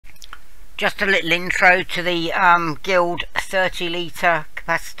Just a little intro to the Guild 30 litre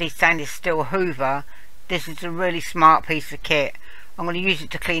capacity stainless steel hoover. This is a really smart piece of kit. I'm going to use it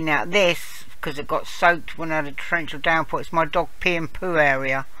to clean out this because it got soaked when I had a torrential downpour. It's my dog pee and poo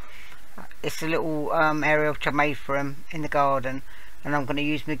area. It's a little area which I made for him in the garden, and I'm going to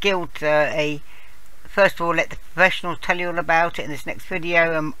use my Guild 30. First of all, let the professionals tell you all about it in this next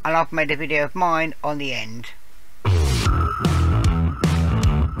video, and I've made a video of mine on the end.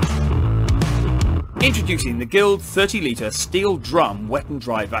 Introducing the Guild 30 litre steel drum wet and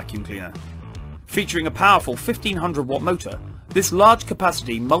dry vacuum cleaner. Featuring a powerful 1500 watt motor, this large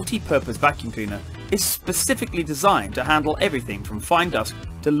capacity multi-purpose vacuum cleaner is specifically designed to handle everything from fine dust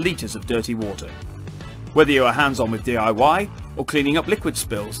to litres of dirty water. Whether you are hands-on with DIY or cleaning up liquid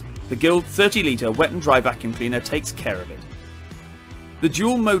spills, the Guild 30 litre wet and dry vacuum cleaner takes care of it. The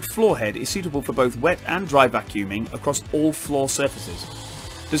dual mode floor head is suitable for both wet and dry vacuuming across all floor surfaces.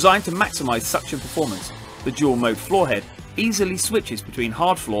 Designed to maximise suction performance, the dual mode floor head easily switches between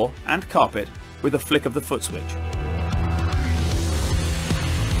hard floor and carpet with a flick of the foot switch.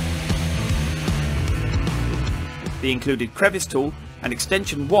 The included crevice tool and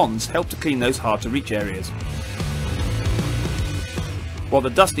extension wands help to clean those hard to reach areas, while the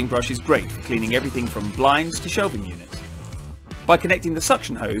dusting brush is great for cleaning everything from blinds to shelving units. By connecting the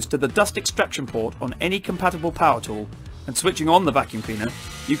suction hose to the dust extraction port on any compatible power tool and switching on the vacuum cleaner,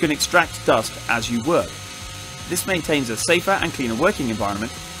 you can extract dust as you work. This maintains a safer and cleaner working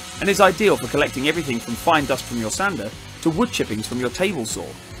environment and is ideal for collecting everything from fine dust from your sander to wood chippings from your table saw.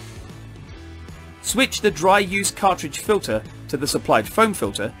 Switch the dry use cartridge filter to the supplied foam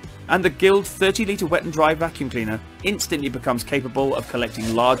filter, and the Guild 30 litre wet and dry vacuum cleaner instantly becomes capable of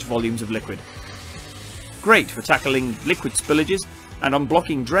collecting large volumes of liquid. Great for tackling liquid spillages and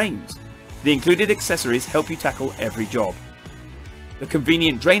unblocking drains. The included accessories help you tackle every job. The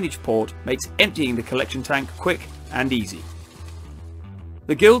convenient drainage port makes emptying the collection tank quick and easy.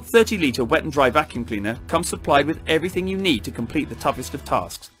 The Guild 30 litre wet and dry vacuum cleaner comes supplied with everything you need to complete the toughest of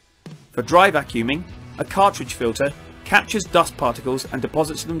tasks. For dry vacuuming, a cartridge filter captures dust particles and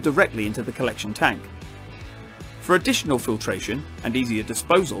deposits them directly into the collection tank. For additional filtration and easier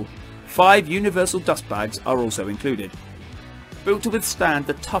disposal, 5 universal dust bags are also included. Built to withstand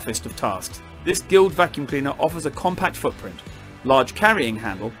the toughest of tasks, this Guild vacuum cleaner offers a compact footprint, large carrying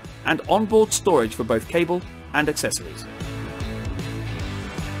handle and onboard storage for both cable and accessories.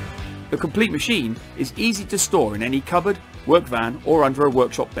 The complete machine is easy to store in any cupboard, work van or under a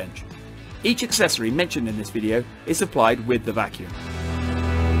workshop bench. Each accessory mentioned in this video is supplied with the vacuum.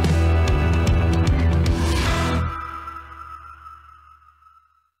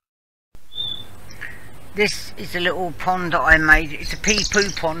 This is a little pond that I made. It's a pee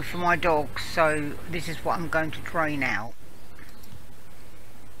poo pond for my dog, so this is what I'm going to drain out.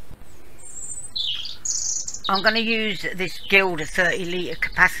 I'm going to use this Guild 30 litre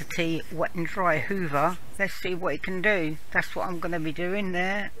capacity wet and dry hoover. Let's see what it can do. That's what I'm going to be doing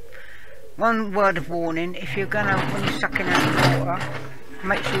there. One word of warning: if you're going to, when you're sucking out the water,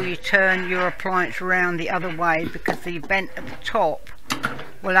 make sure you turn your appliance around the other way, because the vent at the top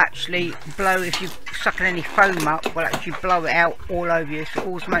will actually blow. If you're sucking any foam up, will actually blow it out all over you. So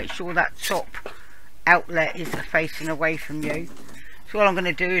always make sure that top outlet is facing away from you. So all I'm going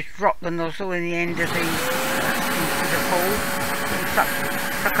to do is drop the nozzle in the end of the into the pool and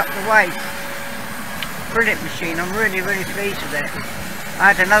suck up the waste. Brilliant machine. I'm really pleased with it.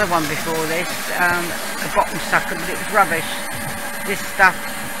 I had another one before this, a bottom sucker, but it was rubbish. This stuff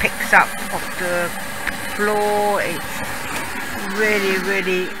picks up off the floor. It's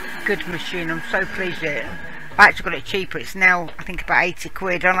really good machine. I'm so pleased with it. I actually got it cheaper. It's now I think about 80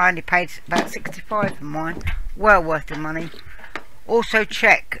 quid, and I only paid about 65 for mine. Well worth the money. Also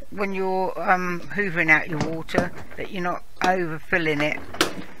check when you're hoovering out your water that you're not overfilling it.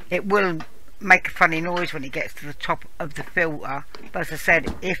 It will make a funny noise when it gets to the top of the filter, but as I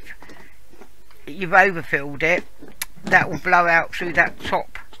said, if you've overfilled it, that will blow out through that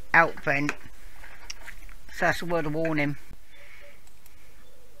top out vent. So that's a word of warning.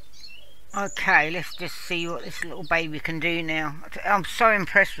 Okay, let's just see what this little baby can do now. I'm so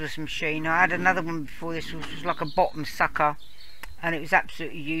impressed with this machine. I had another one before this, which was like a bottom sucker, and it was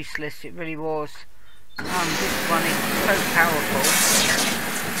absolutely useless. It really was. This one is so powerful.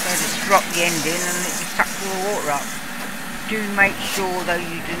 So just drop the end in and it just sucks all the water up. Do make sure though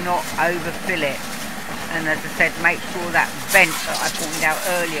you do not overfill it, and as I said, make sure that vent that I pointed out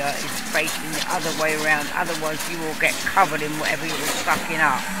earlier is facing the other way around, otherwise you will get covered in whatever you were sucking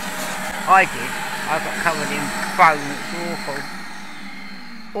up. I did. I got covered in foam. It's awful.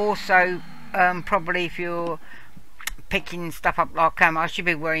 Also, probably if you're picking stuff up like I should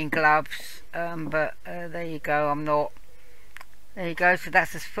be wearing gloves, but there you go, I'm not. There you go, so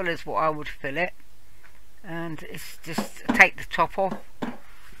that's as full as what I would fill it. And it's just take the top off,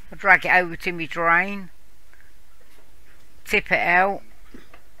 I drag it over to my drain, tip it out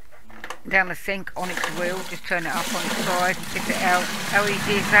down the sink on its wheel, just turn it up on its side, tip it out. How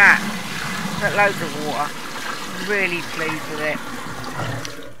easy is that? Got loads of water. I'm really pleased with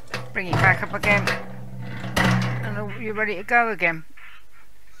it. Bring it back up again, and you're ready to go again.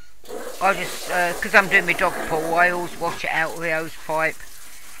 I just, because I'm doing my dog pool, I always wash it out with the hose pipe.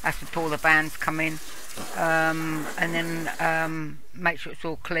 That's before the bands come in. And then make sure it's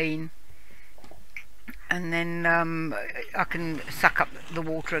all clean. And then I can suck up the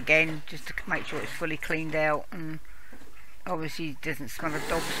water again just to make sure it's fully cleaned out, and obviously it doesn't smell of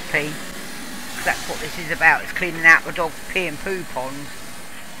dog's pee, because that's what this is about. It's cleaning out the dog's pee and poo ponds.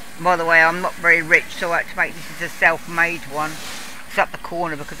 By the way, I'm not very rich, so I had to make this as a self-made one. It's up the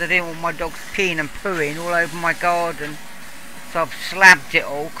corner because I didn't want my dogs peeing and pooing all over my garden. So I've slabbed it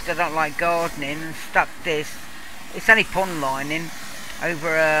all because I don't like gardening, and stuck this. It's only pond lining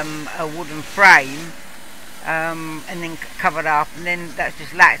over a wooden frame, and then covered up, and then that's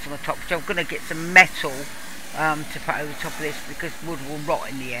just lattice on the top. So I'm going to get some metal to put over the top of this, because wood will rot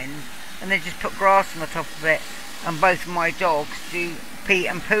in the end. And then just put grass on the top of it, and both of my dogs do pee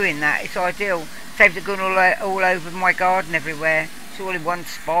and poo in that. It's ideal. Saves it going all over my garden everywhere. It's all in one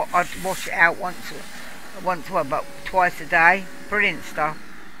spot. I'd wash it out about twice a day. Brilliant stuff.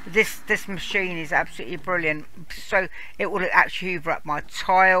 This machine is absolutely brilliant. So it will actually hoover up my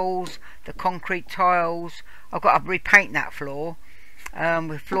tiles, the concrete tiles. I've got to repaint that floor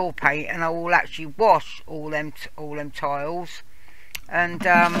with floor paint, and I will actually wash all them tiles. And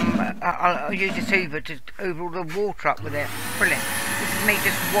I'll use this hoover to hoover all the water up with it. Brilliant. This is me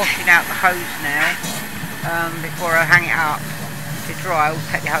just washing out the hose now before I hang it up to dry.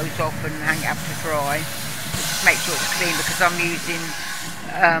 I'll take the hose off and hang it up to dry. Just make sure it's clean, because I'm using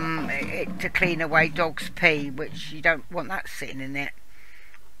it to clean away dog's pee, which you don't want that sitting in it.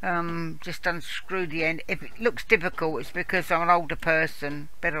 Just unscrew the end. If it looks difficult, it's because I'm an older person,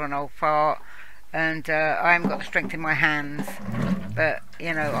 bit of an old fart, and I haven't got the strength in my hands. But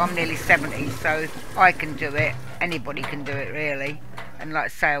you know, I'm nearly 70, so I can do it. Anybody can do it, really. And like I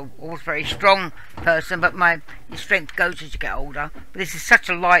say, I'm always a very strong person, but your strength goes as you get older. But this is such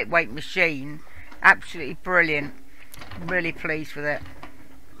a lightweight machine, absolutely brilliant. I'm really pleased with it.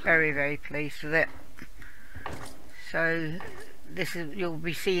 Very, very pleased with it. So this is, you'll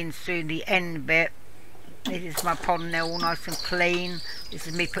be seeing soon the end bit. This is my pond now, all nice and clean. This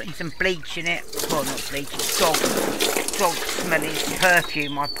is me putting some bleach in it. Well, not bleach, it's dog smelly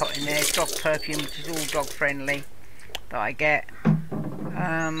perfume I put in there. Dog perfume, which is all dog friendly, that I get.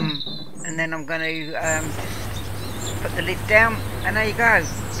 And then I'm going to put the lid down, and there you go.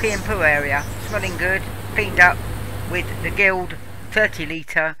 Pee and poo area, smelling good, cleaned up with the Guild 30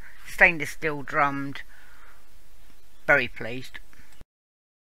 litre stainless steel drummed. Very pleased.